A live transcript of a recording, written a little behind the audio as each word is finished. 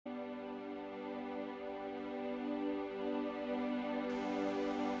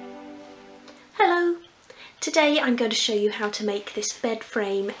Hello! Today I'm going to show you how to make this bed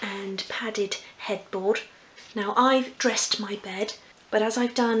frame and padded headboard. Now I've dressed my bed, but as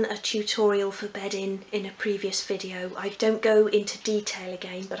I've done a tutorial for bedding in a previous video, I don't go into detail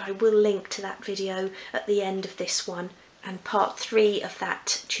again, but I will link to that video at the end of this one. And part 3 of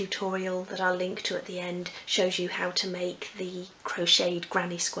that tutorial that I'll link to at the end shows you how to make the crocheted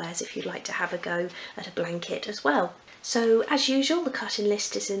granny squares if you'd like to have a go at a blanket as well. So as usual, the cutting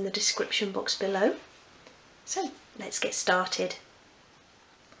list is in the description box below. So let's get started.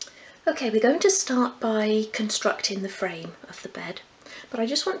 Okay, we're going to start by constructing the frame of the bed. But I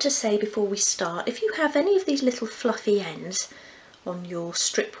just want to say before we start, if you have any of these little fluffy ends on your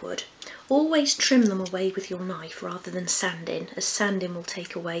strip wood, always trim them away with your knife rather than sanding, as sanding will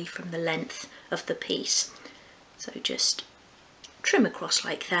take away from the length of the piece. So just trim across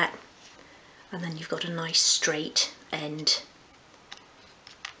like that, and then you've got a nice straight end.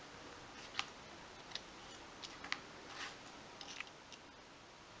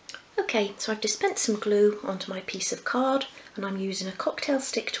 Okay, so I've dispensed some glue onto my piece of card and I'm using a cocktail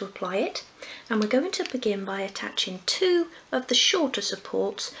stick to apply it, and we're going to begin by attaching 2 of the shorter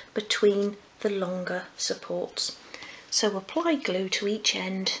supports between the longer supports. So apply glue to each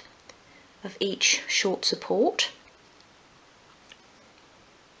end of each short support.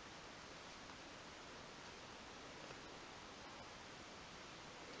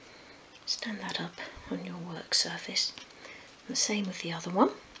 Stand that up on your work surface. And the same with the other one.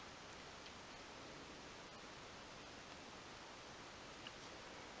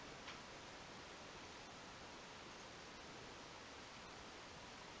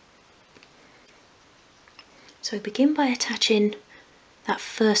 So begin by attaching that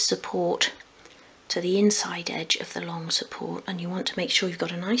first support to the inside edge of the long support, and you want to make sure you've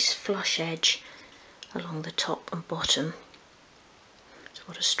got a nice flush edge along the top and bottom. So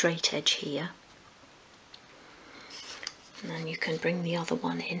we've got a straight edge here, and then you can bring the other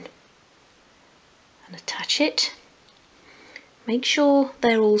one in and attach it. Make sure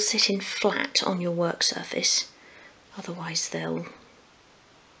they're all sitting flat on your work surface, otherwise they'll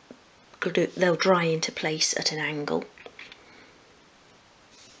dry into place at an angle.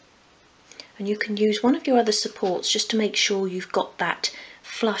 And you can use one of your other supports just to make sure you've got that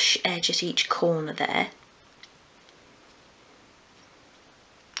flush edge at each corner there.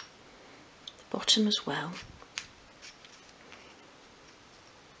 The bottom as well.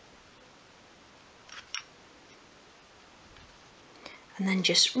 And then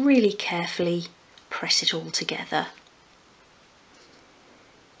just really carefully press it all together,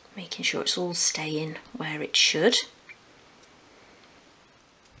 making sure it's all staying where it should.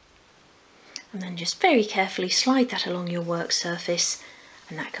 And then just very carefully slide that along your work surface,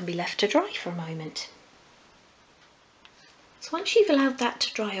 and that can be left to dry for a moment. So once you've allowed that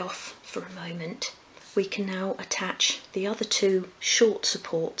to dry off for a moment, we can now attach the other 2 short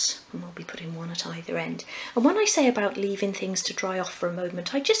supports, and we'll be putting one at either end. And when I say about leaving things to dry off for a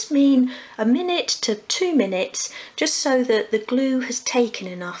moment, I just mean a minute to 2 minutes, just so that the glue has taken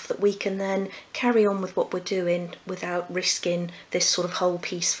enough that we can then carry on with what we're doing without risking this sort of whole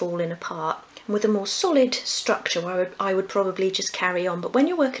piece falling apart. And with a more solid structure, I would probably just carry on, but when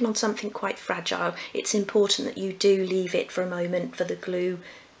you're working on something quite fragile, it's important that you do leave it for a moment for the glue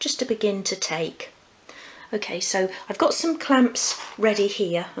just to begin to take. Okay, so I've got some clamps ready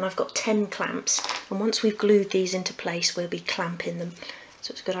here, and I've got 10 clamps, and once we've glued these into place we'll be clamping them,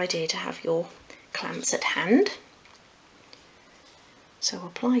 so it's a good idea to have your clamps at hand. So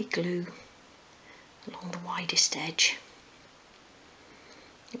apply glue along the widest edge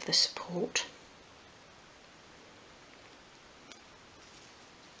of the support.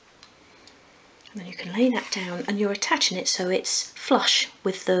 And then you can lay that down, and you're attaching it so it's flush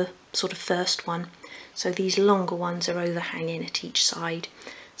with the sort of first one. So these longer ones are overhanging at each side.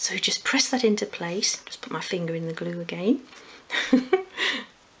 So just press that into place. Just put my finger in the glue again.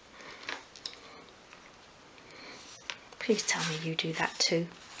 Please tell me you do that too.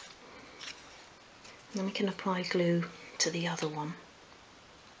 And then we can apply glue to the other one.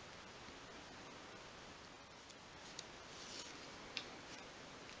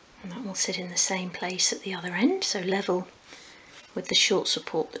 And that will sit in the same place at the other end, so level with the short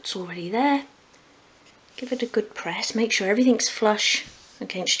support that's already there. Give it a good press, make sure everything's flush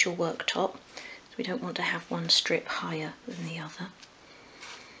against your worktop, so we don't want to have one strip higher than the other.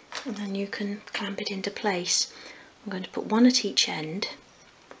 And then you can clamp it into place. I'm going to put one at each end.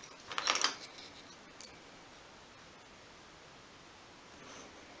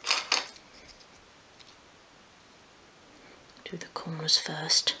 Do the corners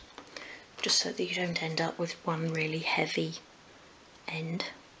first, just so that you don't end up with one really heavy end.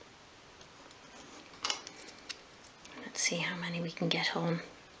 see how many we can get on.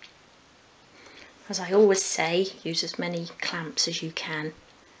 As I always say, use as many clamps as you can.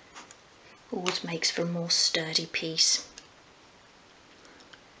 Always makes for a more sturdy piece.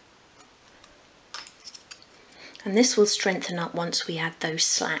 And this will strengthen up once we add those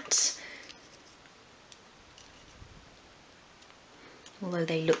slats. Although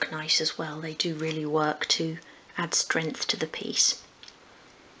they look nice as well, they do really work to add strength to the piece.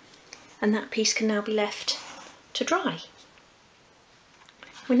 And that piece can now be left to dry.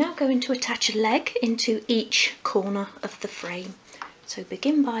 We're now going to attach a leg into each corner of the frame. So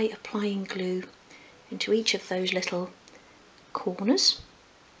begin by applying glue into each of those little corners.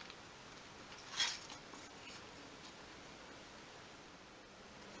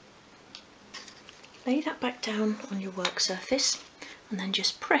 Lay that back down on your work surface and then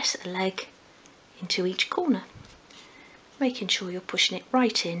just press a leg into each corner, making sure you're pushing it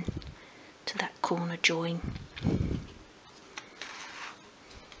right in to that corner join.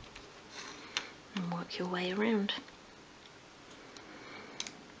 And work your way around.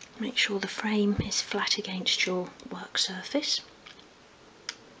 Make sure the frame is flat against your work surface.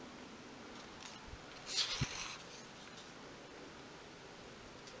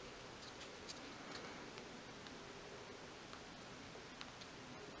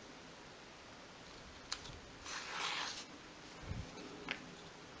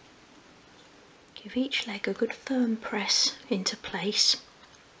 Give each leg a good firm press into place.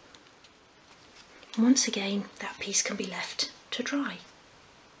 And once again, that piece can be left to dry.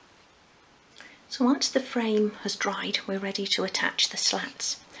 So once the frame has dried, we're ready to attach the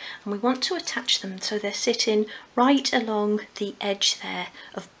slats. And we want to attach them so they're sitting right along the edge there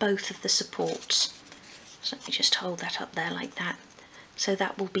of both of the supports. So let me just hold that up there like that. So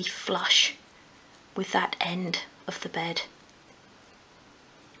that will be flush with that end of the bed.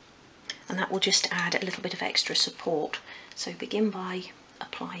 And that will just add a little bit of extra support. So begin by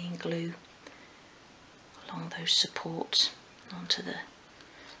applying glue along those supports onto the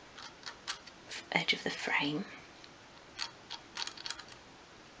edge of the frame.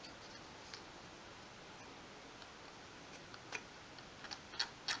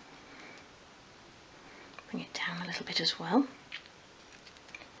 Bring it down a little bit as well.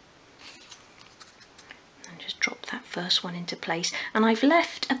 Drop that first one into place, and I've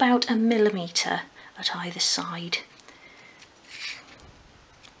left about 1 millimetre at either side.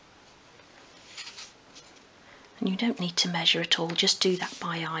 And you don't need to measure at all, just do that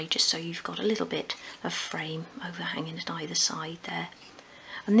by eye, just so you've got a little bit of frame overhanging at either side there.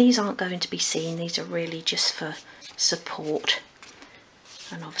 And these aren't going to be seen, these are really just for support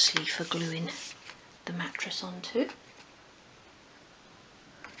and obviously for gluing the mattress onto.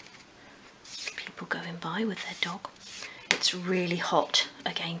 Going by with their dog. It's really hot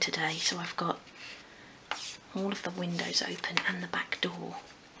again today, so I've got all of the windows open and the back door,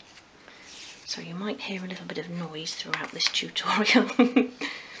 so you might hear a little bit of noise throughout this tutorial.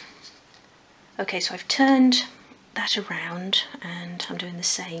 Okay, so I've turned that around and I'm doing the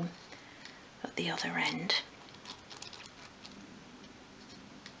same at the other end.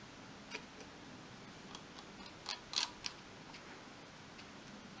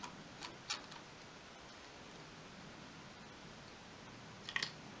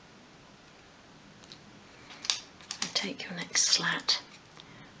 Take your next slat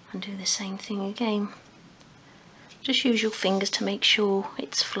and do the same thing again. Just use your fingers to make sure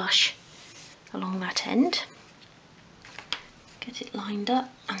it's flush along that end. Get it lined up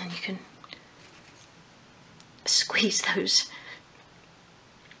and then you can squeeze those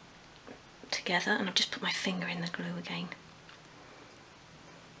together, and I've just put my finger in the glue again.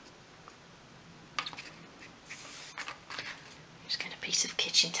 Just get a piece of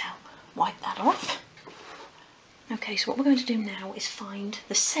kitchen towel, wipe that off. Okay, so what we're going to do now is find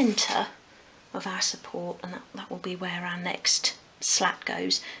the centre of our support, and that will be where our next slat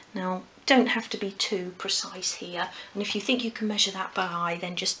goes. Now, don't have to be too precise here, and if you think you can measure that by eye,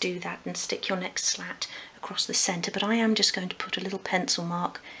 then just do that and stick your next slat across the centre, but I am just going to put a little pencil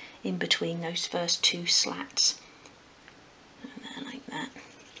mark in between those first 2 slats. And there, like that.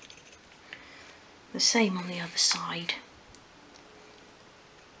 The same on the other side.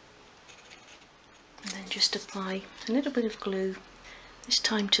 And then just apply a little bit of glue, this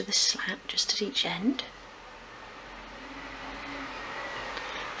time to the slat, just at each end.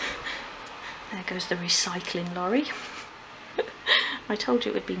 There goes the recycling lorry. I told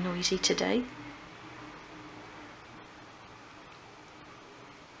you it would be noisy today.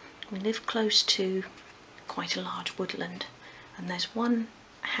 We live close to quite a large woodland, and there's one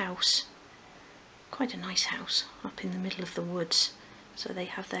house, quite a nice house, up in the middle of the woods, so they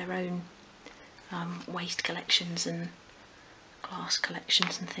have their own waste collections and glass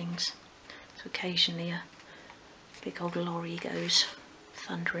collections and things. So occasionally a big old lorry goes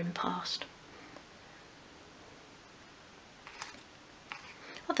thundering past.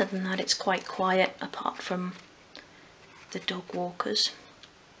 Other than that, it's quite quiet apart from the dog walkers.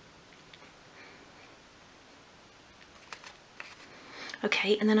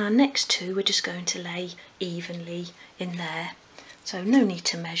 Okay, and then our next two we're just going to lay evenly in there. So no need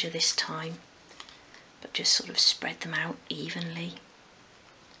to measure this time, but just sort of spread them out evenly.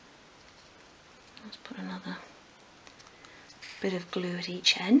 Let's put another bit of glue at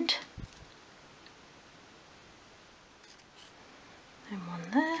each end. And one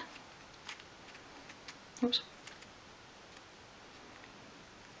there. Oops.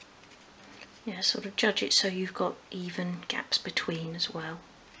 Yeah, sort of judge it so you've got even gaps between as well.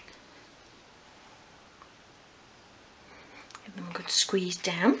 Give them a good squeeze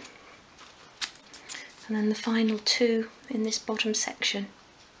down. And then the final two in this bottom section.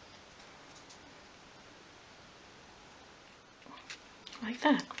 Like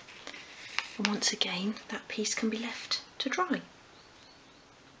that. And once again, that piece can be left to dry.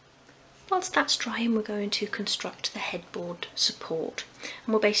 Whilst that's drying, we're going to construct the headboard support,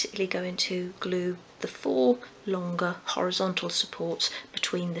 and we're basically going to glue the 4 longer horizontal supports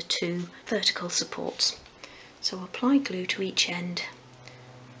between the 2 vertical supports. So apply glue to each end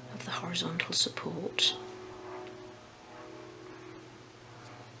of the horizontal support.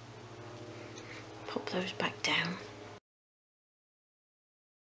 Pop those back down.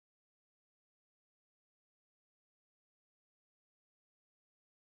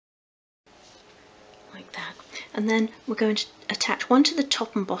 Like that. And then we're going to attach one to the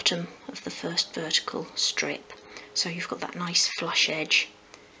top and bottom of the first vertical strip, so you've got that nice flush edge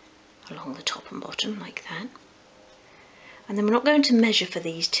along the top and bottom like that. And then we're not going to measure for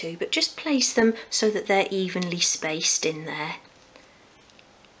these two, but just place them so that they're evenly spaced in there,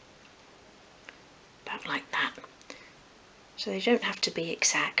 about like that. So they don't have to be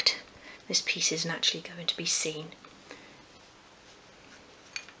exact. This piece isn't actually going to be seen.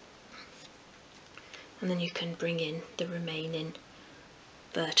 And then you can bring in the remaining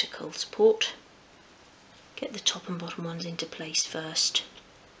vertical support. Get the top and bottom ones into place first,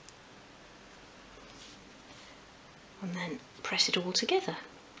 and then press it all together.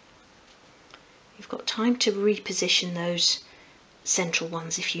 You've got time to reposition those central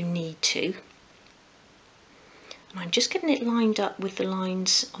ones if you need to. And I'm just getting it lined up with the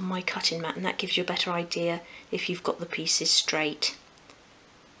lines on my cutting mat, and that gives you a better idea if you've got the pieces straight.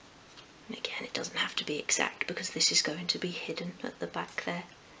 And again, it doesn't have to be exact because this is going to be hidden at the back there.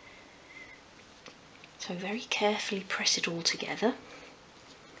 So very carefully press it all together.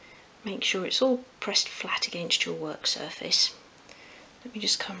 Make sure it's all pressed flat against your work surface. Let me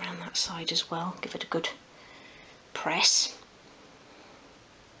just come around that side as well, give it a good press.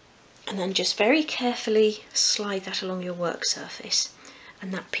 And then just very carefully slide that along your work surface,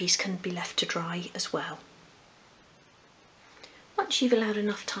 and that piece can be left to dry as well. Once you've allowed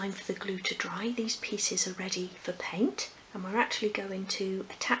enough time for the glue to dry, these pieces are ready for paint, and we're actually going to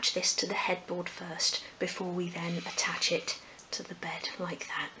attach this to the headboard first before we then attach it to the bed like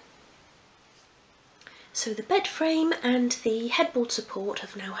that. So the bed frame and the headboard support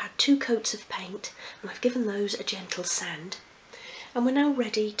have now had 2 coats of paint, and I've given those a gentle sand, and we're now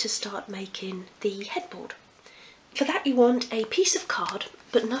ready to start making the headboard. For that you want a piece of card,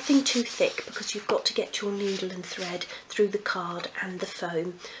 but nothing too thick because you've got to get your needle and thread through the card and the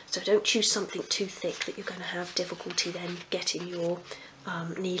foam, so don't choose something too thick that you're going to have difficulty then getting your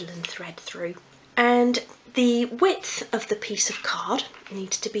needle and thread through. And the width of the piece of card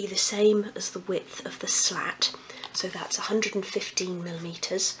needs to be the same as the width of the slat, so that's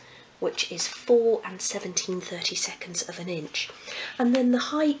 115mm, which is 4 17/32 of an inch. And then the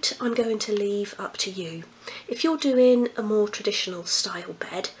height I'm going to leave up to you. If you're doing a more traditional style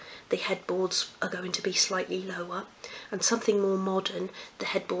bed, the headboards are going to be slightly lower, and something more modern, the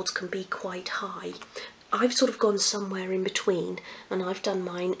headboards can be quite high. I've sort of gone somewhere in between, and I've done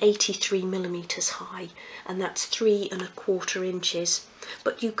mine 83mm high, and that's 3 1/4 inches.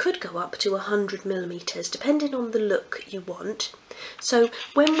 But you could go up to 100mm, depending on the look you want. So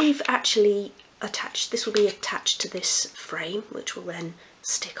when we've actually attached, this will be attached to this frame, which will then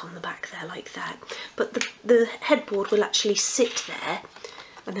stick on the back there like that. But the headboard will actually sit there,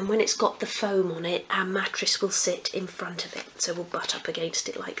 and then when it's got the foam on it, our mattress will sit in front of it, so we'll butt up against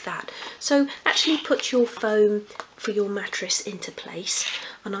it like that. So actually put your foam for your mattress into place,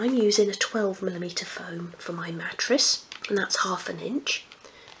 and I'm using a 12mm foam for my mattress, and that's 1/2 inch.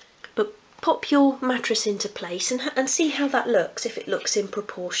 But pop your mattress into place and see how that looks, if it looks in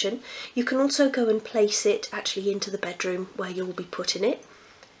proportion. You can also go and place it actually into the bedroom where you'll be putting it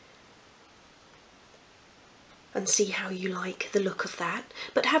and see how you like the look of that.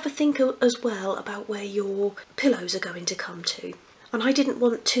 But have a think as well about where your pillows are going to come to. And I didn't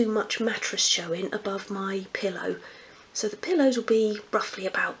want too much mattress showing above my pillow, so the pillows will be roughly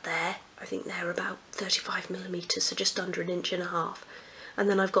about there. I think they're about 35mm, so just under 1.5 inches. And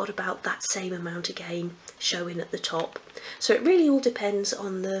then I've got about that same amount again showing at the top. So it really all depends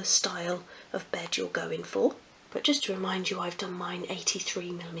on the style of bed you're going for. But just to remind you, I've done mine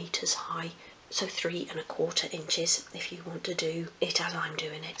 83mm high, so 3¼ inches if you want to do it as I'm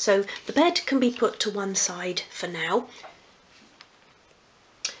doing it. So the bed can be put to one side for now.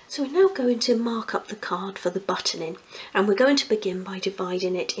 So we're now going to mark up the card for the buttoning, and we're going to begin by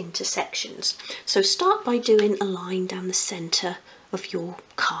dividing it into sections. So start by doing a line down the centre of your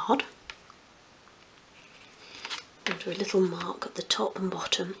card. And do a little mark at the top and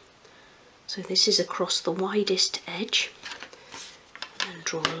bottom. So this is across the widest edge, and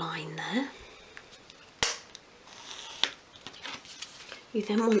draw a line there. You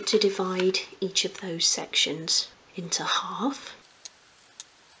then want to divide each of those sections into half.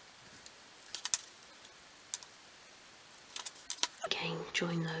 Again,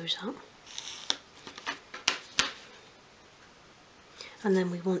 join those up. And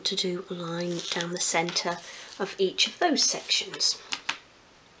then we want to do a line down the centre of each of those sections.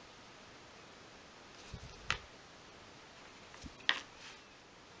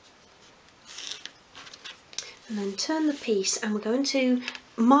 And then turn the piece, and we're going to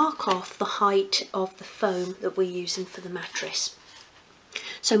mark off the height of the foam that we're using for the mattress.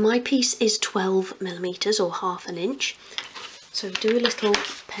 So my piece is 12mm or ½ inch. So do a little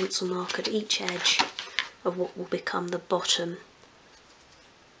pencil mark at each edge of what will become the bottom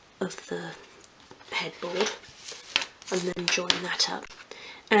of the headboard, and then join that up.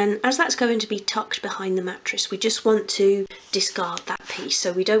 And as that's going to be tucked behind the mattress, we just want to discard that piece,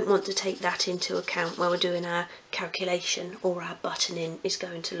 so we don't want to take that into account when we're doing our calculation, or our buttoning is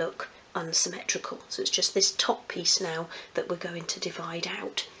going to look unsymmetrical. So it's just this top piece now that we're going to divide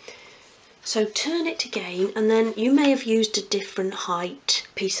out. So turn it again, and then you may have used a different height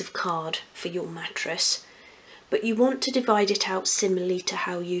piece of card for your mattress, but you want to divide it out similarly to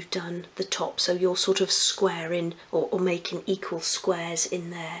how you've done the top, so you're sort of squaring or making equal squares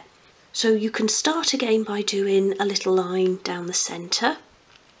in there. So you can start again by doing a little line down the centre.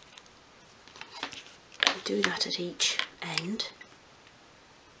 Do that at each end.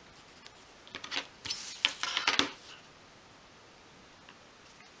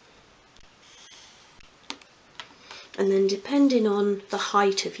 And then depending on the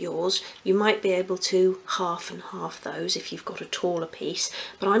height of yours, you might be able to half and half those if you've got a taller piece,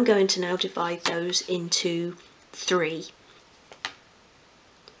 but I'm going to now divide those into 3.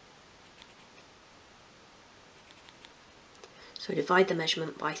 So divide the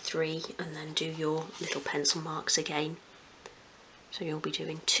measurement by 3 and then do your little pencil marks again. So you'll be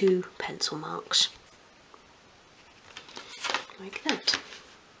doing 2 pencil marks like that.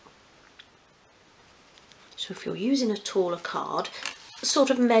 So if you're using a taller card, sort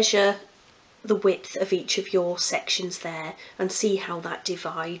of measure the width of each of your sections there and see how that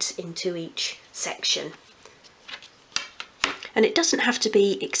divides into each section. And it doesn't have to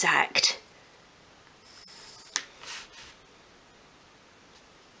be exact.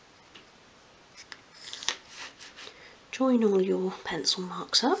 Join all your pencil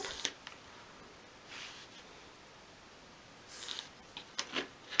marks up.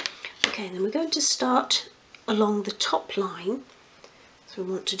 Okay, then we're going to start along the top line. So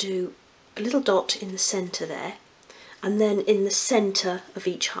we want to do a little dot in the centre there, and then in the centre of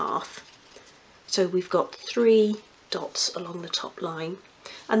each half. So we've got 3 dots along the top line,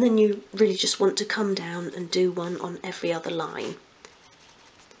 and then you really just want to come down and do one on every other line.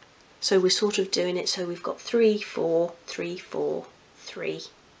 So we're sort of doing it so we've got 3, 4, 3, 4, 3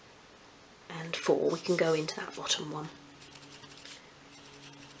 and 4. We can go into that bottom one.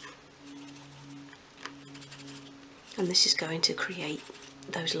 And this is going to create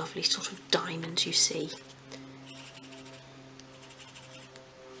those lovely sort of diamonds you see.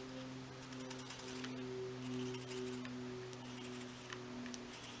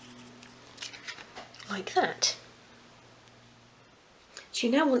 Like that. So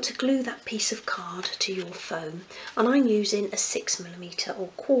you now want to glue that piece of card to your foam, and I'm using a 6mm or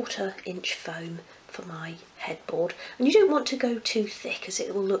 1/4 inch foam for my headboard, and you don't want to go too thick as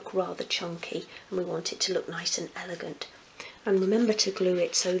it will look rather chunky, and we want it to look nice and elegant. And remember to glue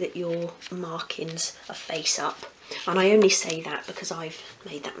it so that your markings are face up. And I only say that because I've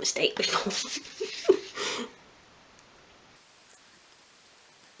made that mistake before.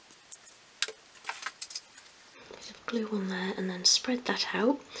 Bit of glue on there and then spread that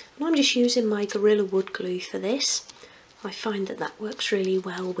out. And I'm just using my Gorilla Wood glue for this. I find that that works really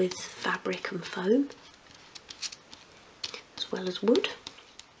well with fabric and foam, as well as wood.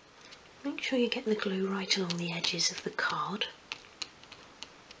 Make sure you get the glue right along the edges of the card.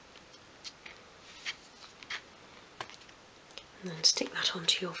 And then stick that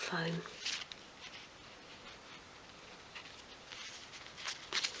onto your foam.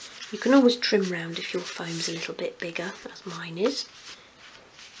 You can always trim round if your foam's a little bit bigger, as mine is.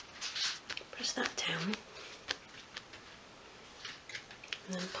 Press that down.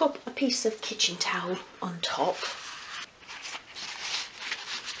 And then pop a piece of kitchen towel on top,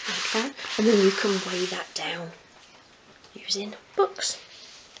 like that, and then you can weigh that down using books,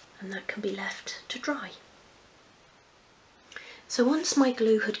 and that can be left to dry. So once my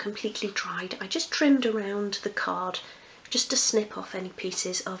glue had completely dried, I just trimmed around the card just to snip off any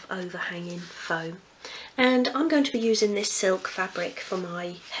pieces of overhanging foam. And I'm going to be using this silk fabric for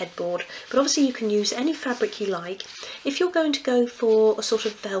my headboard, but obviously you can use any fabric you like. If you're going to go for a sort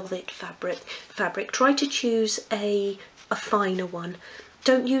of velvet fabric, try to choose a finer one.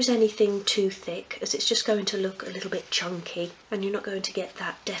 Don't use anything too thick, as it's just going to look a little bit chunky and you're not going to get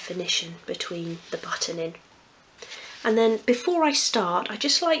that definition between the buttoning. And then before I start, I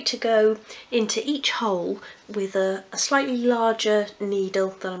just like to go into each hole with a slightly larger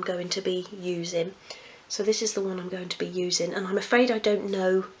needle that I'm going to be using. So this is the one I'm going to be using, and I'm afraid I don't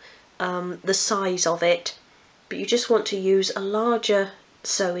know the size of it, but you just want to use a larger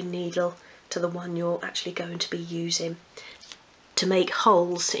sewing needle to the one you're actually going to be using to make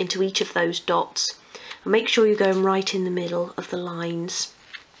holes into each of those dots. And make sure you're going right in the middle of the lines.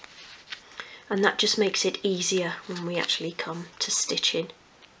 And that just makes it easier when we actually come to stitching.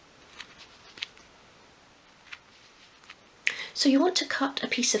 So you want to cut a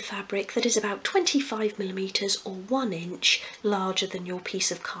piece of fabric that is about 25mm or 1 inch larger than your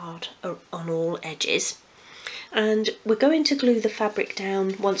piece of card on all edges. And we're going to glue the fabric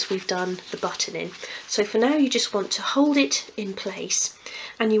down once we've done the buttoning. So for now you just want to hold it in place,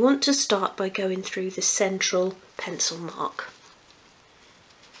 and you want to start by going through the central pencil mark.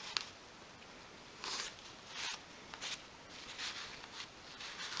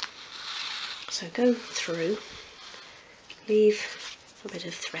 So go through, leave a bit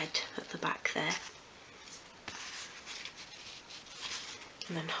of thread at the back there,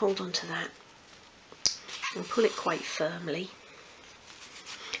 and then hold on to that and pull it quite firmly.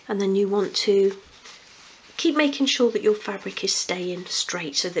 And then you want to keep making sure that your fabric is staying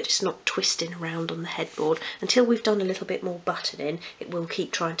straight so that it's not twisting around on the headboard. Until we've done a little bit more buttoning, it will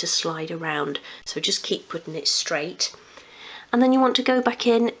keep trying to slide around, so just keep putting it straight. And then you want to go back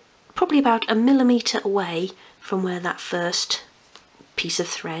in probably about 1 millimetre away from where that first piece of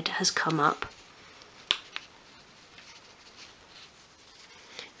thread has come up.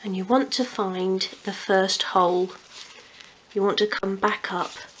 And you want to find the first hole. You want to come back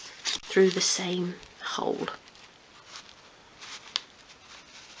up through the same hole.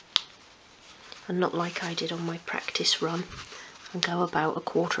 And not like I did on my practice run and go about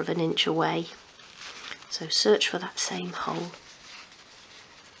 1/4 inch away. So search for that same hole.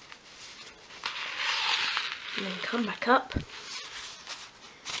 And then come back up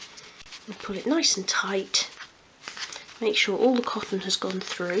and pull it nice and tight. Make sure all the cotton has gone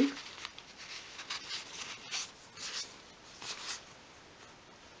through.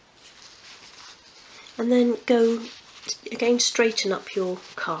 And then go again, straighten up your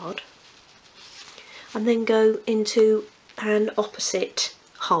card, and then go into an opposite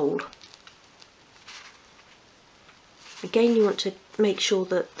hole. Again, you want to make sure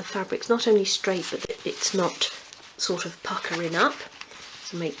that the fabric's not only straight but that it's not sort of puckering up.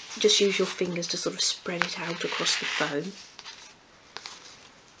 So just use your fingers to sort of spread it out across the foam.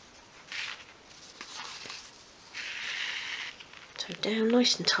 So down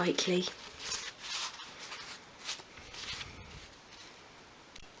nice and tightly.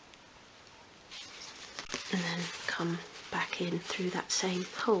 And then come back in through that same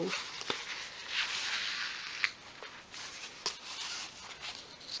hole.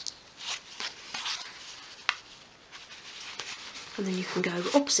 And then you can go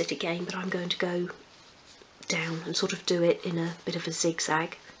opposite again, but I'm going to go down and sort of do it in a bit of a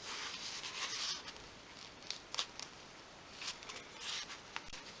zigzag.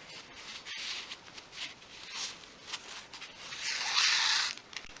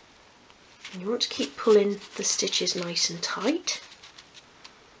 And you want to keep pulling the stitches nice and tight.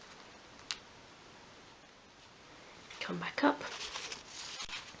 Come back up,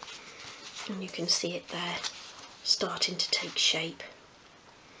 and you can see it there starting to take shape.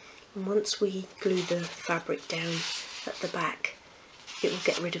 And once we glue the fabric down at the back, it will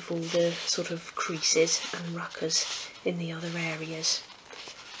get rid of all the sort of creases and ruckers in the other areas.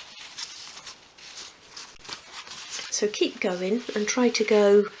 So keep going and try to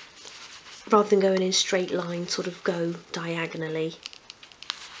go, rather than going in straight lines, sort of go diagonally.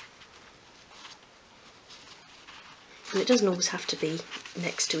 And it doesn't always have to be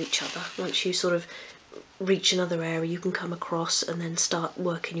next to each other. Once you sort of reach another area, you can come across and then start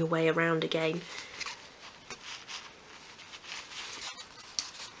working your way around again.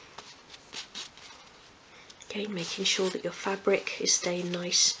 Again, making sure that your fabric is staying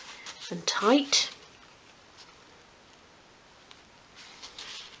nice and tight.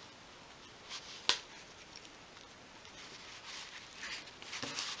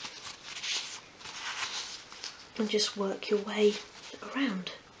 And just work your way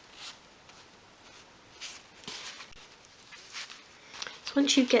around. So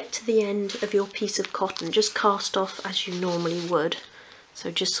once you get to the end of your piece of cotton, just cast off as you normally would. So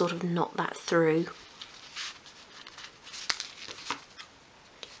just sort of knot that through.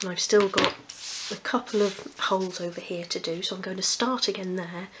 And I've still got a couple of holes over here to do, so I'm going to start again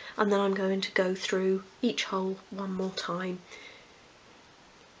there, and then I'm going to go through each hole one more time.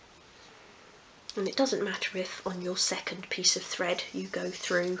 And it doesn't matter if on your second piece of thread you go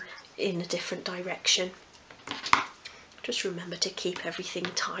through in a different direction. Just remember to keep everything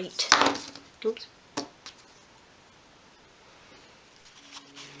tight. Oops.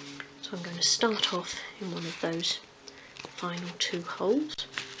 So I'm going to start off in one of those final two holes.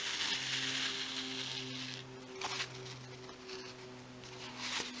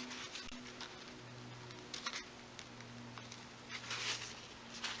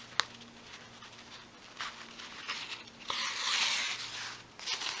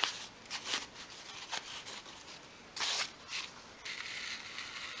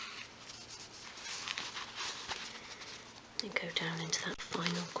 And go down into that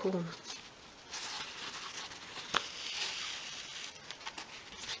final corner.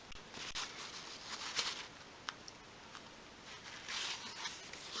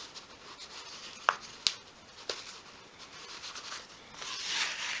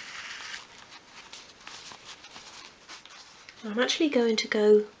 I'm actually going to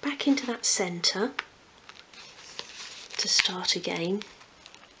go back into that centre to start again.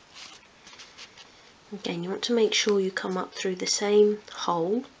 Again, you want to make sure you come up through the same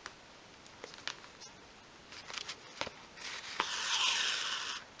hole.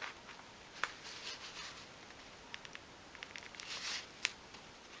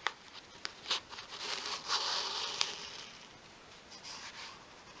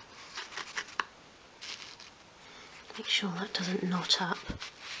 Make sure that doesn't knot up.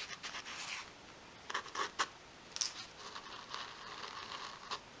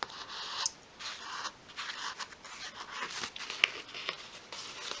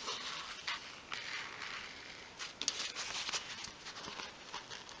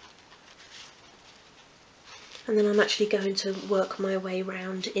 And then I'm actually going to work my way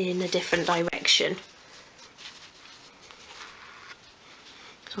round in a different direction.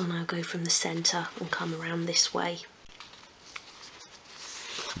 So I'll now go from the centre and come around this way.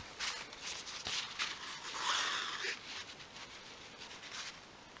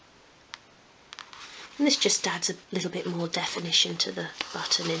 And this just adds a little bit more definition to the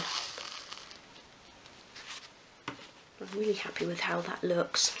buttoning. I'm really happy with how that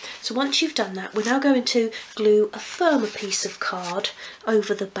looks. So once you've done that, we're now going to glue a firmer piece of card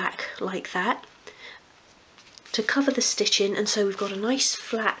over the back like that to cover the stitching, and so we've got a nice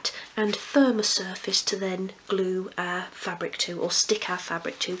flat and firmer surface to then glue our fabric to, or stick our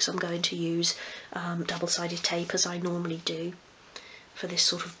fabric to, because I'm going to use double-sided tape as I normally do for this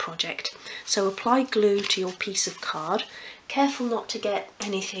sort of project. So apply glue to your piece of card. Careful not to get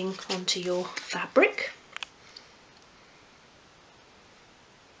anything onto your fabric.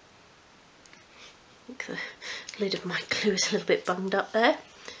 I think the lid of my glue is a little bit bunged up there.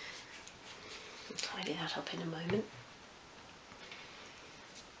 I'll tidy that up in a moment.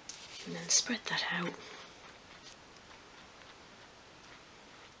 And then spread that out.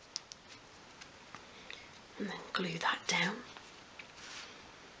 And then glue that down.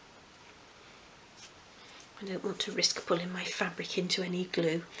 I don't want to risk pulling my fabric into any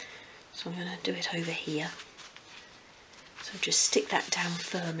glue, so I'm going to do it over here. So just stick that down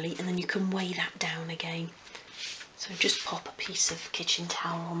firmly, and then you can weigh that down again. So just pop a piece of kitchen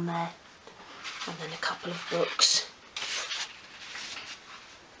towel on there and then a couple of books,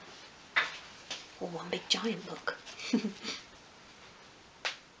 or one big giant book.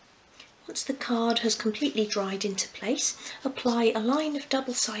 Once the card has completely dried into place, apply a line of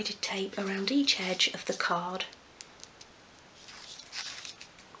double-sided tape around each edge of the card.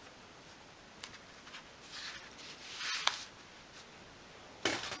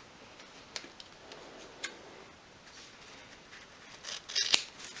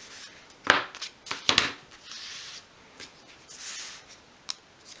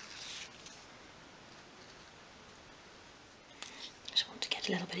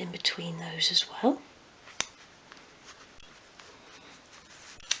 A little bit in between those as well.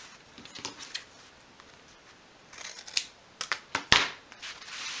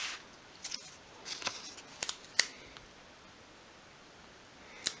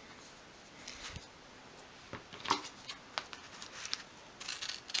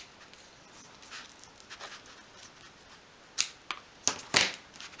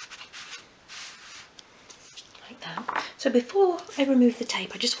 Like that. So before I remove the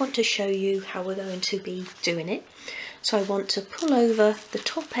tape, I just want to show you how we're going to be doing it. So I want to pull over the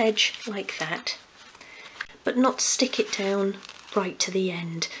top edge like that, but not stick it down right to the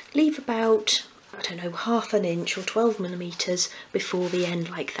end. Leave about, I don't know, ½ an inch or 12mm before the end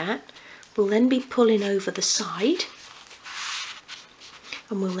like that. We'll then be pulling over the side,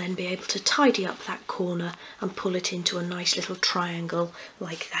 and we'll then be able to tidy up that corner and pull it into a nice little triangle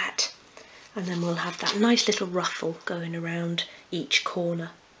like that. And then we'll have that nice little ruffle going around each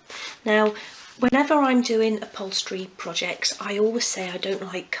corner. Now, whenever I'm doing upholstery projects, I always say I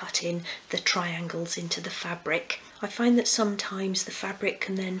don't like cutting the triangles into the fabric. I find that sometimes the fabric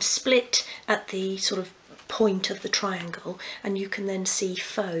can then split at the sort of point of the triangle, and you can then see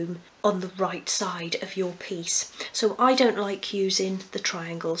foam on the right side of your piece. So I don't like using the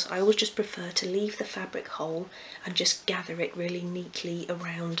triangles. I always just prefer to leave the fabric whole and just gather it really neatly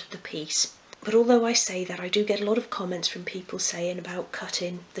around the piece. But although I say that, I do get a lot of comments from people saying about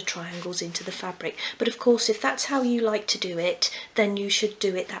cutting the triangles into the fabric. But of course, if that's how you like to do it, then you should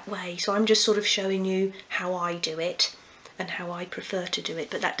do it that way. So I'm just sort of showing you how I do it and how I prefer to do it.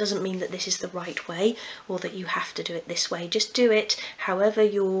 But that doesn't mean that this is the right way or that you have to do it this way. Just do it however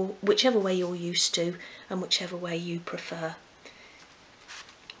whichever way you're used to and whichever way you prefer.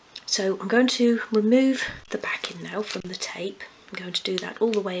 So I'm going to remove the backing now from the tape. I'm going to do that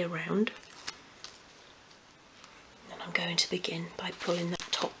all the way around. I'm going to begin by pulling that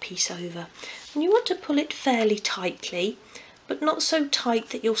top piece over, and you want to pull it fairly tightly, but not so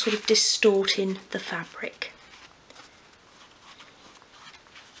tight that you're sort of distorting the fabric.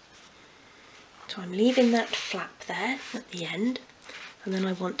 So I'm leaving that flap there at the end, and then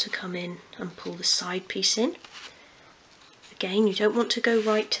I want to come in and pull the side piece in. Again, you don't want to go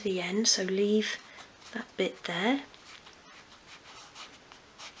right to the end, so leave that bit there.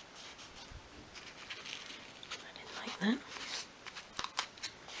 That.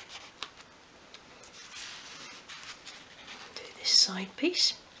 Do this side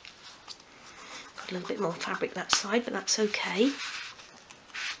piece. Got a little bit more fabric that side, but that's okay.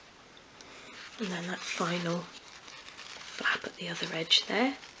 And then that final flap at the other edge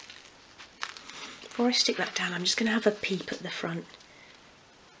there. Before I stick that down, I'm just going to have a peep at the front.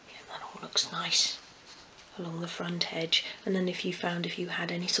 Yeah, that all looks nice along the front edge, and then if you had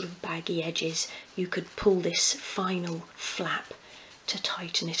any sort of baggy edges, you could pull this final flap to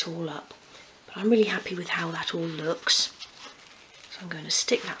tighten it all up. But I'm really happy with how that all looks, so I'm going to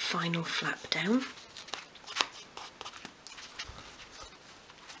stick that final flap down.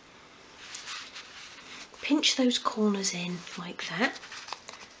 Pinch those corners in like that,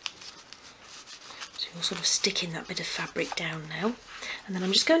 so you're sort of sticking that bit of fabric down now. And then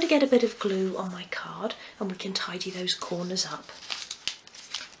I'm just going to get a bit of glue on my card and we can tidy those corners up.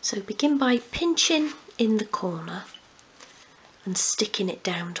 So begin by pinching in the corner and sticking it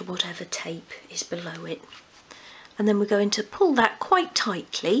down to whatever tape is below it. And then we're going to pull that quite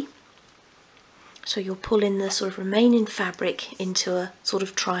tightly. So you're pulling the sort of remaining fabric into a sort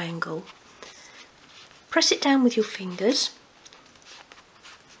of triangle. Press it down with your fingers.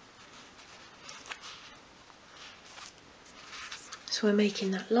 So we're making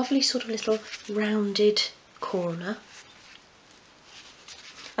that lovely sort of little rounded corner,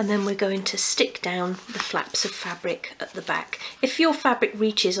 and then we're going to stick down the flaps of fabric at the back. If your fabric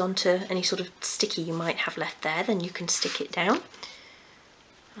reaches onto any sort of sticky you might have left there, then you can stick it down.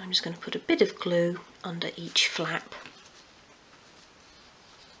 I'm just going to put a bit of glue under each flap.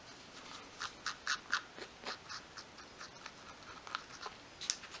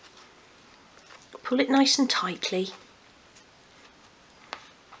 Pull it nice and tightly.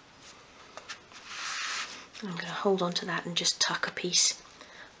 hold on to that and just tuck a piece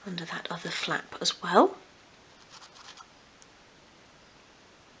under that other flap as well.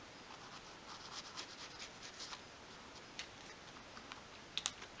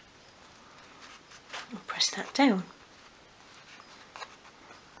 And press that down.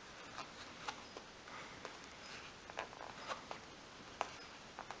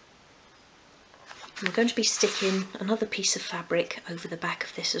 And we're going to be sticking another piece of fabric over the back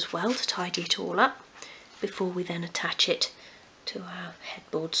of this as well to tidy it all up before we then attach it to our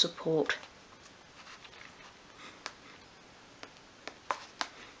headboard support.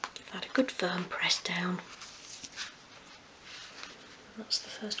 Give that a good firm press down. That's the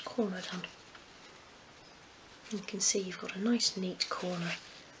first corner done. And you can see you've got a nice neat corner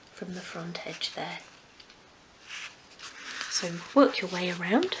from the front edge there. So work your way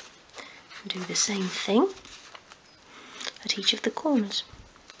around and do the same thing at each of the corners.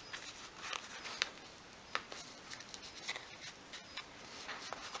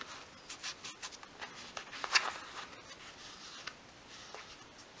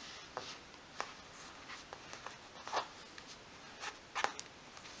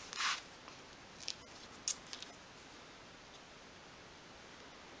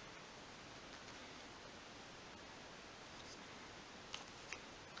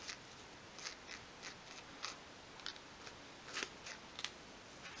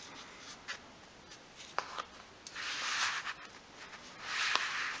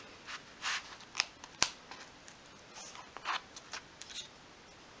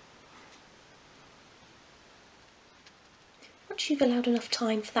 Once you've allowed enough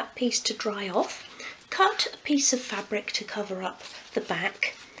time for that piece to dry off, cut a piece of fabric to cover up the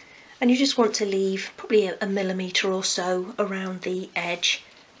back, and you just want to leave probably a millimetre or so around the edge,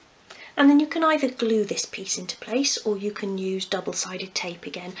 and then you can either glue this piece into place or you can use double-sided tape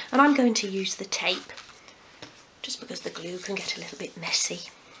again, and I'm going to use the tape just because the glue can get a little bit messy.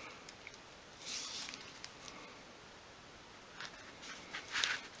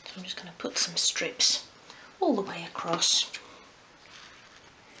 So I'm just going to put some strips all the way across.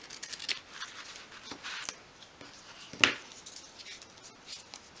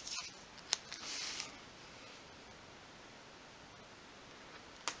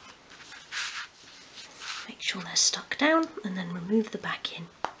 Make sure they're stuck down and then remove the back in.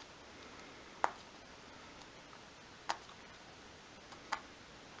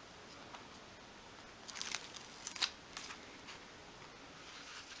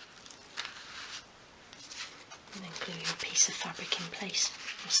 And then glue your piece of fabric in place,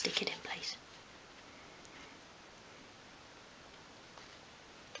 or stick it in place.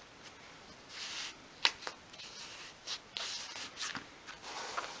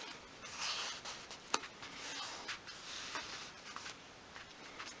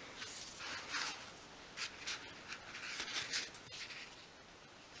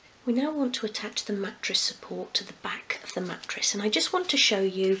 We now want to attach the mattress support to the back of the mattress, and I just want to show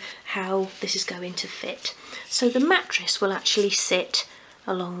you how this is going to fit. So the mattress will actually sit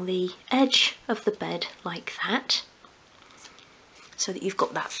along the edge of the bed like that, so that you've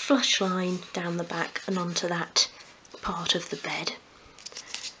got that flush line down the back and onto that part of the bed.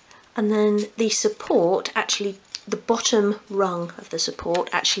 And then the support, actually the bottom rung of the support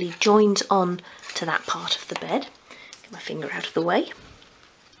actually joins on to that part of the bed. Get my finger out of the way.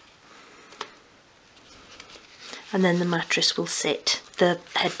 And then the mattress will sit, the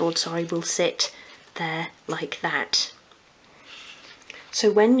headboard, sorry, will sit there like that. So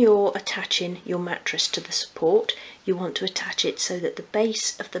when you're attaching your mattress to the support, you want to attach it so that the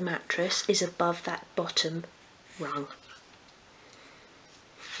base of the mattress is above that bottom rung.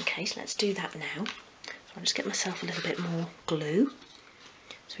 Okay, so let's do that now. So I'll just get myself a little bit more glue.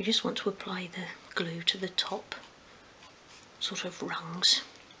 So we just want to apply the glue to the top sort of rungs.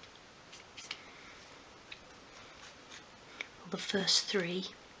 The first three,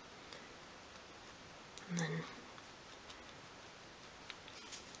 and then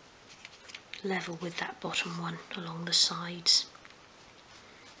level with that bottom one along the sides.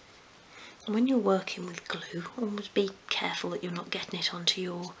 And when you're working with glue, always be careful that you're not getting it onto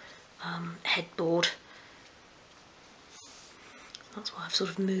your headboard. That's why I've sort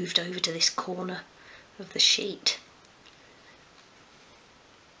of moved over to this corner of the sheet.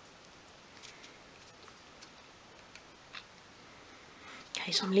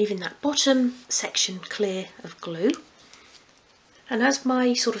 Okay, so I'm leaving that bottom section clear of glue, and as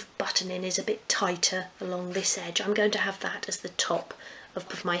my sort of buttoning is a bit tighter along this edge, I'm going to have that as the top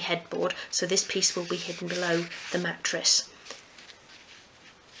of my headboard, so this piece will be hidden below the mattress.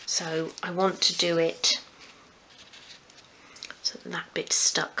 So I want to do it so that that bit's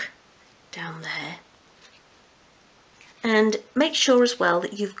stuck down there. And make sure as well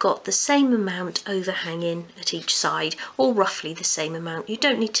that you've got the same amount overhanging at each side, or roughly the same amount. You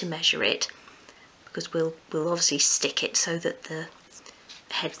don't need to measure it, because we'll obviously stick it so that the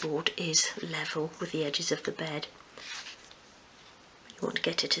headboard is level with the edges of the bed. You want to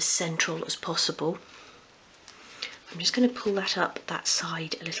get it as central as possible. I'm just going to pull that up that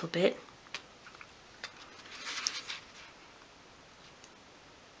side a little bit.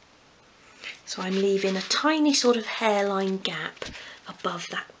 So I'm leaving a tiny sort of hairline gap above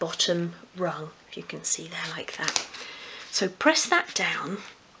that bottom rung, if you can see there, like that. So press that down.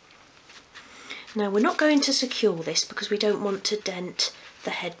 Now we're not going to secure this because we don't want to dent the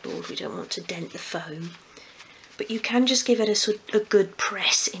headboard, we don't want to dent the foam, but you can just give it a good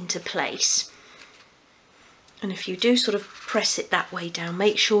press into place. And if you do sort of press it that way down,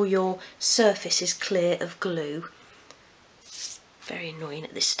 make sure your surface is clear of glue. Very annoying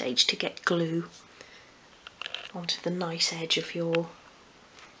at this stage to get glue onto the nice edge of your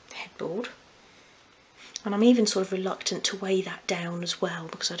headboard. And I'm even sort of reluctant to weigh that down as well,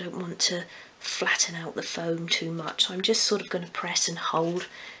 because I don't want to flatten out the foam too much. So I'm just sort of going to press and hold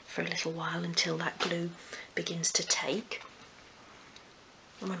for a little while until that glue begins to take.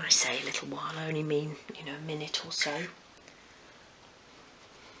 And when I say a little while, I only mean, you know, a minute or so.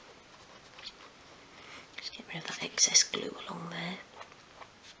 Just get rid of that excess glue along there.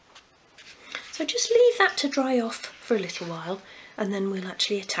 So just leave that to dry off for a little while, and then we'll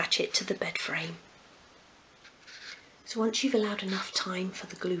actually attach it to the bed frame. So once you've allowed enough time for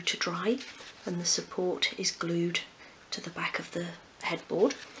the glue to dry and the support is glued to the back of the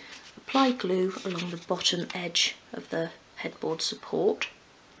headboard, apply glue along the bottom edge of the headboard support,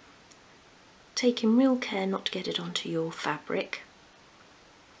 taking real care not to get it onto your fabric.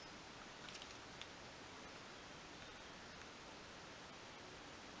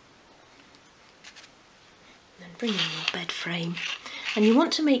 And then bring in your bed frame, and you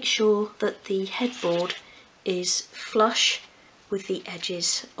want to make sure that the headboard is flush with the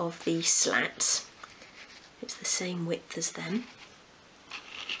edges of the slats. It's the same width as them,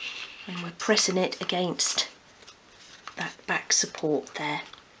 and we're pressing it against that back support there.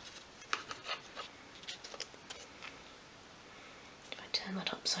 If I turn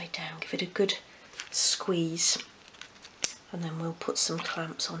that upside down, give it a good squeeze, and then we'll put some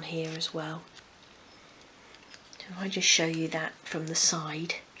clamps on here as well. So I just show you that from the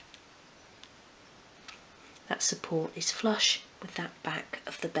side. That support is flush with that back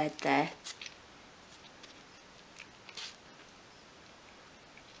of the bed there.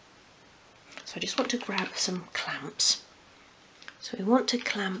 So I just want to grab some clamps. So we want to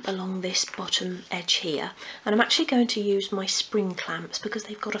clamp along this bottom edge here, and I'm actually going to use my spring clamps because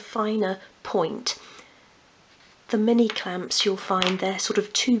they've got a finer point. The mini clamps, you'll find they're sort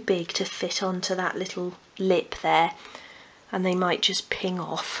of too big to fit onto that little lip there, and they might just ping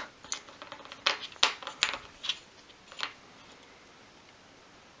off.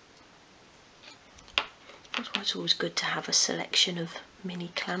 That's why it's always good to have a selection of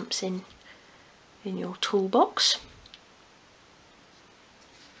mini clamps in your toolbox.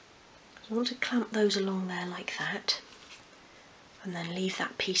 So I want to clamp those along there like that, and then leave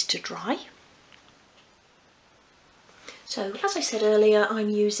that piece to dry. So as I said earlier, I'm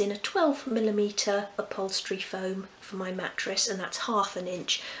using a 12mm upholstery foam for my mattress, and that's 1/2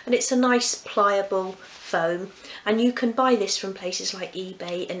 inch, and it's a nice pliable foam, and you can buy this from places like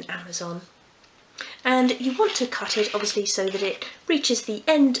eBay and Amazon. And you want to cut it obviously so that it reaches the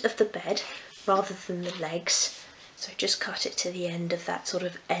end of the bed rather than the legs. So just cut it to the end of that sort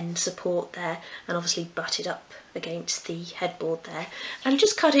of end support there, and obviously butt it up against the headboard there, and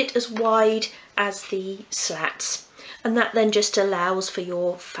just cut it as wide as the slats, and that then just allows for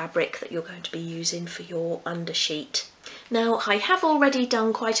your fabric that you're going to be using for your undersheet. Now I have already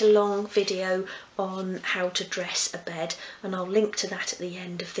done quite a long video on how to dress a bed, and I'll link to that at the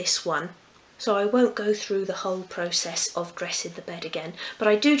end of this one. So I won't go through the whole process of dressing the bed again, but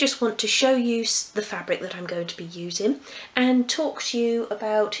I do just want to show you the fabric that I'm going to be using and talk to you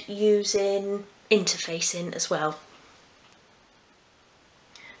about using interfacing as well.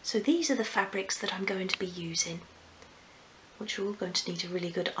 So these are the fabrics that I'm going to be using, which are all going to need a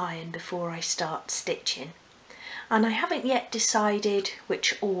really good iron before I start stitching. And I haven't yet decided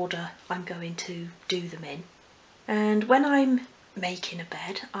which order I'm going to do them in. And when I'm making a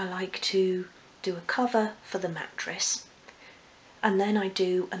bed, I like to do a cover for the mattress, and then I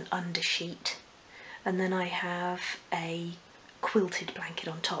do an undersheet, and then I have a quilted blanket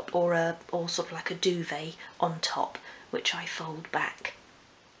on top, or sort of like a duvet on top, which I fold back.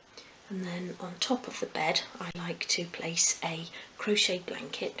 And then on top of the bed I like to place a crochet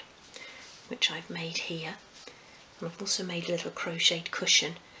blanket, which I've made here, And I've also made a little crocheted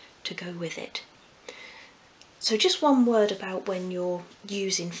cushion to go with it. So just one word about when you're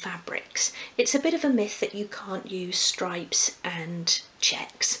using fabrics. It's a bit of a myth that you can't use stripes and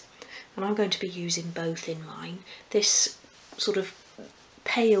checks, and I'm going to be using both in mine. This sort of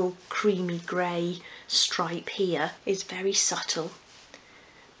pale creamy grey stripe here is very subtle,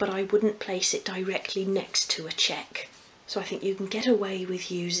 but I wouldn't place it directly next to a check. So I think you can get away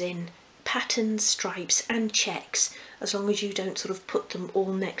with using patterns, stripes and checks as long as you don't sort of put them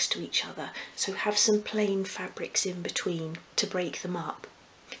all next to each other. So have some plain fabrics in between to break them up.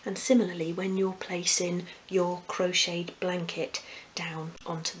 And similarly, when you're placing your crocheted blanket down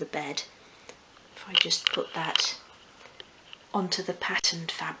onto the bed, if I just put that onto the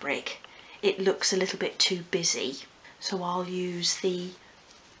patterned fabric, it looks a little bit too busy. So I'll use the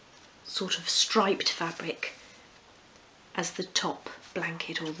sort of striped fabric as the top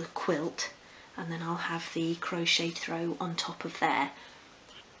blanket or the quilt, and then I'll have the crochet throw on top of there,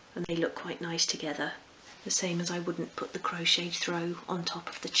 and they look quite nice together. The same as I wouldn't put the crochet throw on top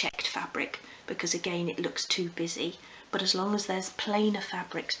of the checked fabric, because again it looks too busy. But as long as there's plainer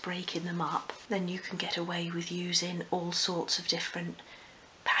fabrics breaking them up, then you can get away with using all sorts of different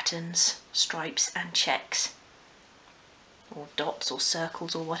patterns, stripes and checks, or dots or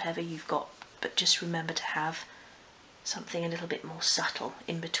circles or whatever you've got, but just remember to have something a little bit more subtle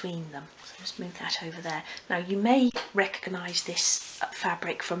in between them. So just move that over there. Now you may recognise this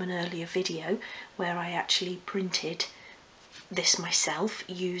fabric from an earlier video where I actually printed this myself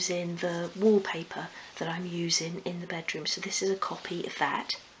using the wallpaper that I'm using in the bedroom. So this is a copy of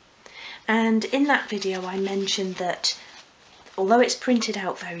that. And in that video I mentioned that although it's printed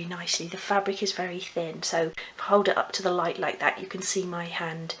out very nicely, the fabric is very thin. So if I hold it up to the light like that, you can see my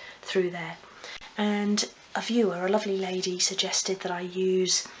hand through there. And a viewer, a lovely lady, suggested that I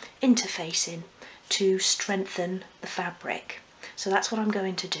use interfacing to strengthen the fabric. So that's what I'm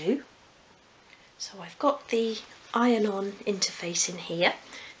going to do. So I've got the iron-on interfacing here,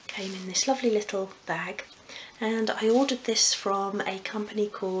 came in this lovely little bag, and I ordered this from a company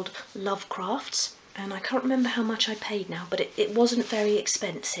called Lovecrafts, and I can't remember how much I paid now, but it wasn't very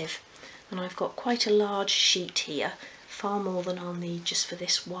expensive. And I've got quite a large sheet here, far more than I'll need just for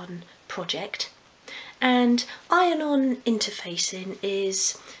this one project. And iron-on interfacing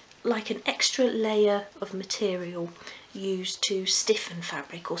is like an extra layer of material used to stiffen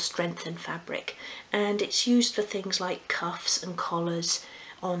fabric or strengthen fabric, and it's used for things like cuffs and collars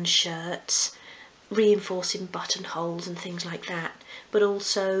on shirts, reinforcing buttonholes and things like that, but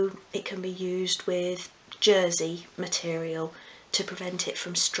also it can be used with jersey material to prevent it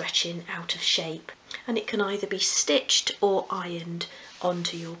from stretching out of shape, and it can either be stitched or ironed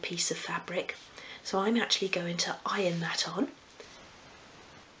onto your piece of fabric. So I'm actually going to iron that on.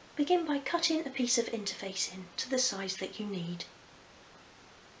 Begin by cutting a piece of interfacing to the size that you need.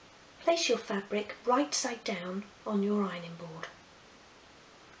 Place your fabric right side down on your ironing board.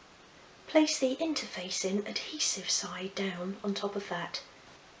 Place the interfacing adhesive side down on top of that.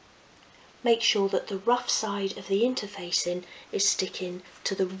 Make sure that the rough side of the interfacing is sticking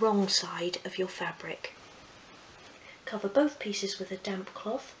to the wrong side of your fabric. Cover both pieces with a damp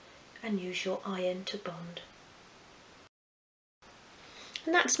cloth and use your iron to bond.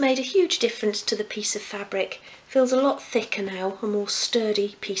 And that's made a huge difference to the piece of fabric. Feels a lot thicker now, a more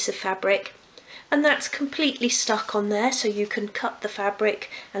sturdy piece of fabric. And that's completely stuck on there, so you can cut the fabric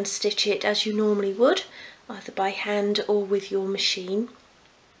and stitch it as you normally would, either by hand or with your machine.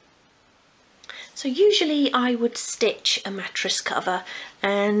 So usually I would stitch a mattress cover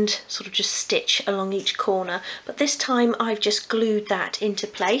and sort of just stitch along each corner, but this time I've just glued that into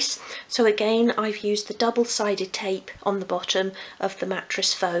place. So again, I've used the double-sided tape on the bottom of the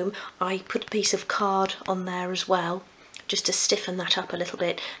mattress foam. I put a piece of card on there as well, just to stiffen that up a little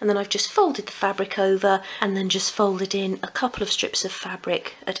bit, and then I've just folded the fabric over and then just folded in a couple of strips of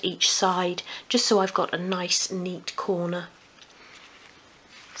fabric at each side, just so I've got a nice neat corner.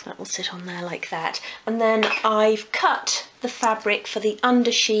 So that will sit on there like that. And then I've cut the fabric for the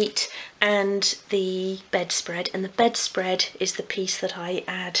undersheet and the bedspread, and the bedspread is the piece that I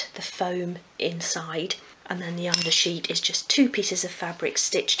add the foam inside, and then the undersheet is just two pieces of fabric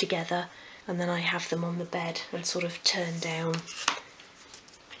stitched together, and then I have them on the bed and sort of turn down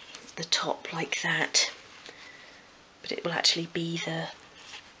the top like that. But it will actually be the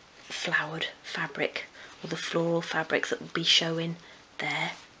flowered fabric or the floral fabric that will be showing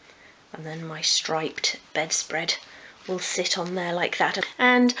there. And then my striped bedspread will sit on there like that.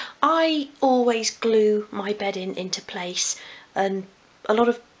 And I always glue my bedding into place, and a lot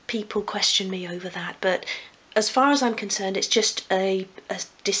of people question me over that, but as far as I'm concerned, it's just a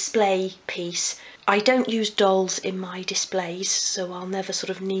display piece. I don't use dolls in my displays, so I'll never sort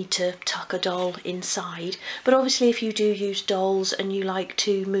of need to tuck a doll inside. But obviously if you do use dolls and you like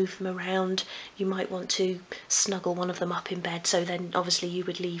to move them around, you might want to snuggle one of them up in bed, so then obviously you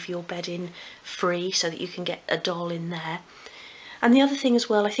would leave your bedding free so that you can get a doll in there. And the other thing as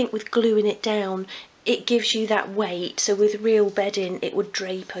well, I think with gluing it down, it gives you that weight. So with real bedding, it would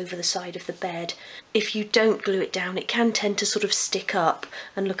drape over the side of the bed. If you don't glue it down, it can tend to sort of stick up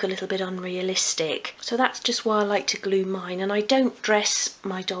and look a little bit unrealistic. So that's just why I like to glue mine. And I don't dress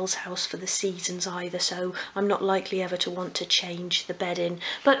my doll's house for the seasons either, so I'm not likely ever to want to change the bedding.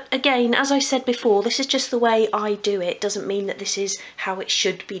 But again, as I said before, this is just the way I do it. Doesn't mean that this is how it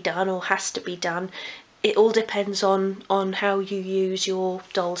should be done or has to be done. It all depends on how you use your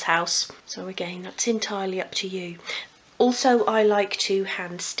doll's house. So again, that's entirely up to you. Also, I like to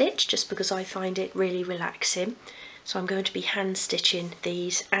hand stitch just because I find it really relaxing. So I'm going to be hand stitching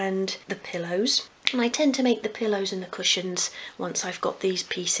these and the pillows. And I tend to make the pillows and the cushions once I've got these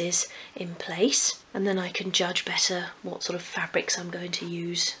pieces in place. And then I can judge better what sort of fabrics I'm going to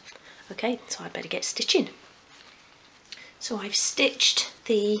use. Okay, so I better get stitching. So I've stitched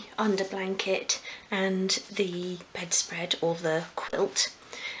the under blanket and the bedspread or the quilt,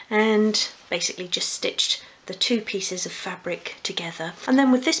 and basically just stitched the two pieces of fabric together. And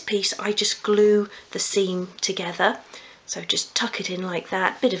then with this piece I just glue the seam together. So just tuck it in like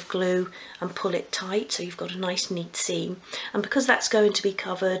that, bit of glue, and pull it tight so you've got a nice neat seam. And because that's going to be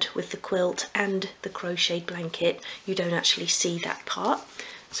covered with the quilt and the crocheted blanket, you don't actually see that part.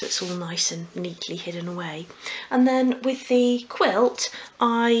 So it's all nice and neatly hidden away. And then with the quilt,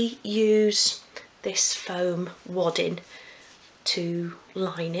 I use this foam wadding to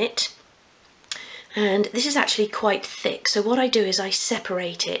line it. And this is actually quite thick, so what I do is I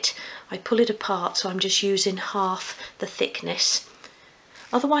separate it. I pull it apart, so I'm just using half the thickness.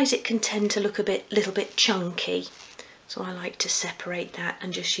 Otherwise it can tend to look a little bit chunky. So I like to separate that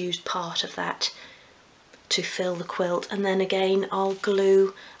and just use part of that to fill the quilt, and then again I'll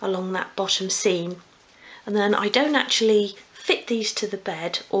glue along that bottom seam. And then I don't actually fit these to the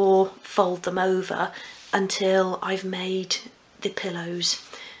bed or fold them over until I've made the pillows,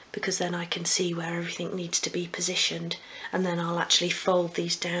 because then I can see where everything needs to be positioned, and then I'll actually fold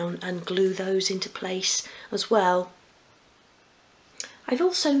these down and glue those into place as well. I've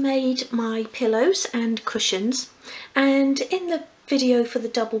also made my pillows and cushions, and in the video for the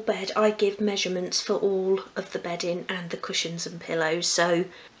double bed I give measurements for all of the bedding and the cushions and pillows, so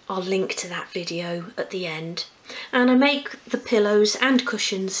I'll link to that video at the end. And I make the pillows and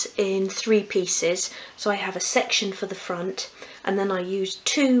cushions in 3 pieces, so I have a section for the front and then I use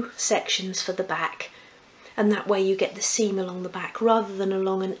 2 sections for the back, and that way you get the seam along the back rather than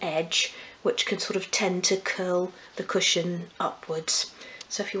along an edge, which can sort of tend to curl the cushion upwards.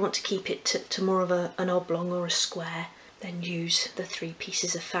 So if you want to keep it to more of an oblong or a square, then use the 3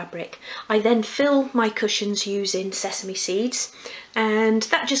 pieces of fabric. I then fill my cushions using sesame seeds, and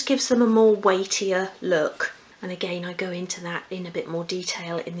that just gives them a more weightier look. And again, I go into that in a bit more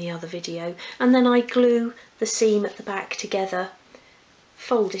detail in the other video. And then I glue the seam at the back together,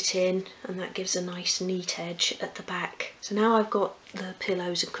 fold it in, and that gives a nice neat edge at the back. So now I've got the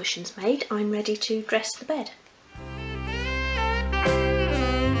pillows and cushions made, I'm ready to dress the bed.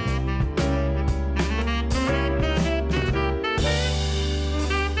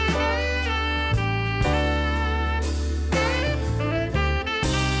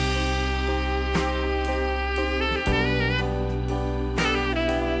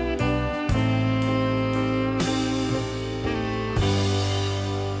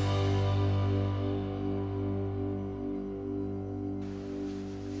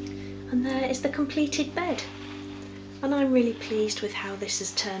 And there is the completed bed, and I'm really pleased with how this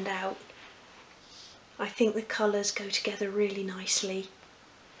has turned out. I think the colours go together really nicely,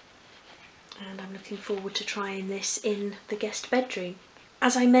 and I'm looking forward to trying this in the guest bedroom.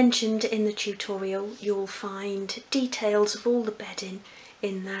 As I mentioned in the tutorial, you'll find details of all the bedding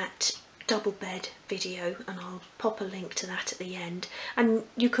in that double bed video, and I'll pop a link to that at the end. And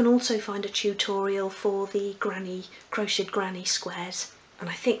you can also find a tutorial for the crocheted granny squares. And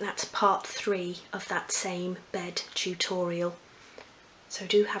I think that's part 3 of that same bed tutorial. So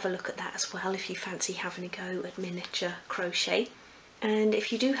do have a look at that as well if you fancy having a go at miniature crochet. And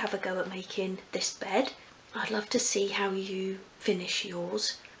if you do have a go at making this bed, I'd love to see how you finish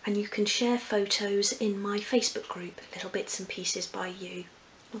yours. And you can share photos in my Facebook group, Little Bits and Pieces by You.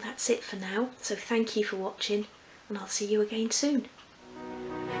 Well, that's it for now. So thank you for watching, and I'll see you again soon.